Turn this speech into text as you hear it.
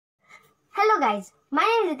guys, my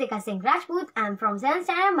name is Ritika Singh Rajput. I am from 7th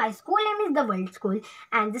standard. My school name is the World School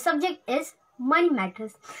and the subject is Money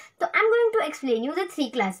Matters. So I am going to explain you the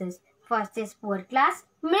three classes. First is poor class,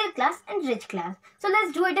 middle class and rich class. So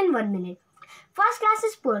let's do it in 1 minute. First class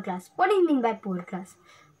is poor class. What do you mean by poor class?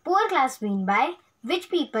 Poor class mean by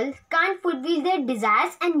which people can't fulfill their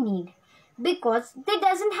desires and need because they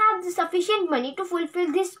doesn't have the sufficient money to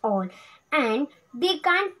fulfill this all and they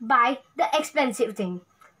can't buy the expensive thing.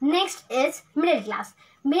 Next is middle class.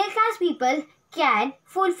 Middle class people can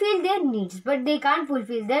fulfill their needs but they can't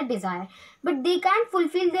fulfill their desire. But they can't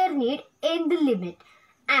fulfill their need in the limit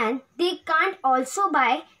and they can't also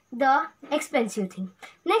buy the expensive thing.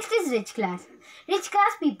 Next is rich class. Rich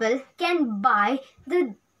class people can buy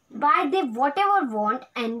they whatever want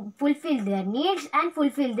and fulfill their needs and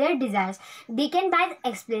fulfill their desires. They can buy the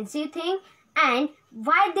expensive thing, and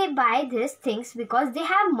why they buy these things? Because they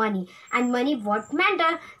have money, and money what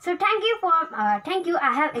matter. So thank you.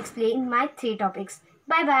 I have explained my 3 topics.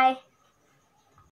 Bye bye.